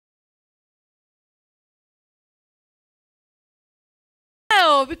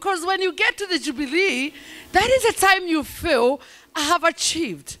know, because when you get to the Jubilee, that is the time you feel, I have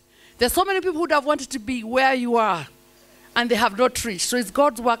achieved. There's so many people who would have wanted to be where you are, and they have not reached. So it's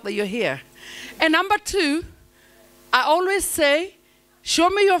God's work that you're here. And number two, I always say, show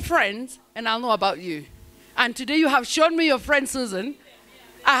me your friends, and I'll know about you. And today you have shown me your friend, Susan.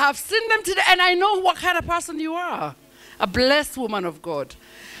 I have seen them today, and I know what kind of person you are. A blessed woman of God.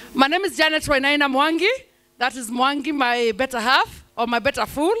 My name is Janet Wainaina Mwangi. That is Mwangi, my better half, or my better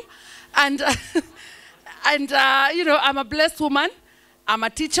fool. And, you know, I'm a blessed woman. I'm a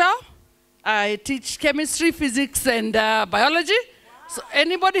teacher. I teach chemistry, physics, and biology. So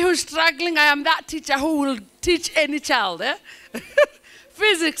anybody who's struggling, I am that teacher who will teach any child. Eh?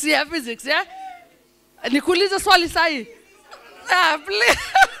 Physics, yeah. Nikuulize swali sahi. Please.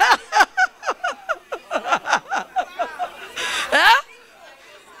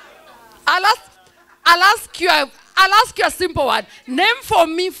 I'll ask you a simple one. Name for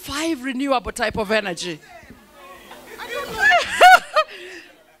me 5 renewable type of energy.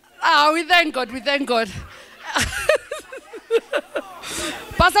 We thank God.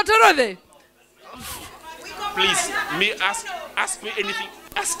 Pastor Torode. Please, ask me anything.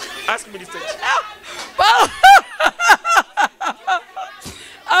 Ask me this thing.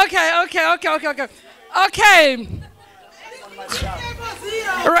 Okay.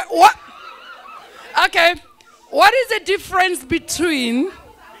 What? Okay. What is the difference between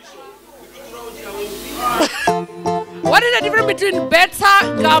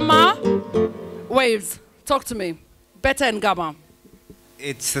beta, gamma waves? Talk to me. Beta and gamma.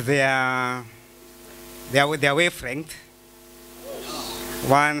 It's their wavelength.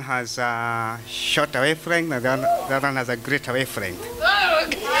 One has a shorter wavelength, and the other one has a greater wavelength.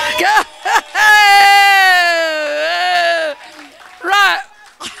 Right.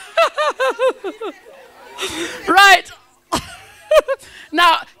 Right.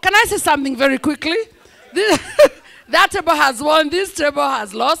 Now, can I say something very quickly? That table has won, this table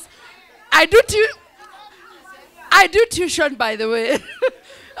has lost. I do tuition, by the way.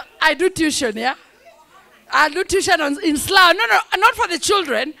 I do tuition, yeah? I do tuition in Slough. No, not for the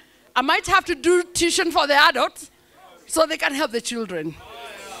children. I might have to do tuition for the adults so they can help the children.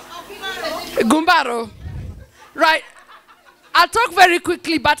 Gumbaro. Right. I'll talk very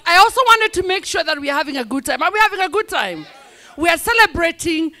quickly, but I also wanted to make sure that we're having a good time. Are we having a good time? We are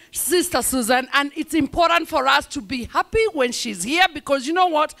celebrating Sister Susan, and it's important for us to be happy when she's here because you know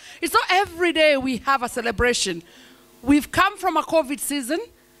what? It's not every day we have a celebration. We've come from a COVID season.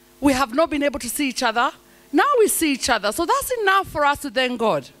 We have not been able to see each other. Now we see each other. So that's enough for us to thank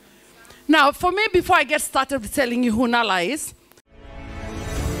God. Now, for me, before I get started with telling you who Nala is.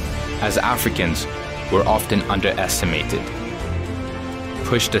 As Africans, we're often underestimated,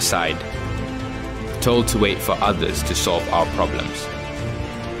 pushed aside, told to wait for others to solve our problems.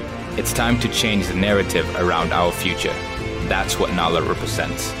 It's time to change the narrative around our future. That's what Nala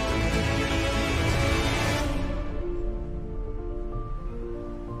represents.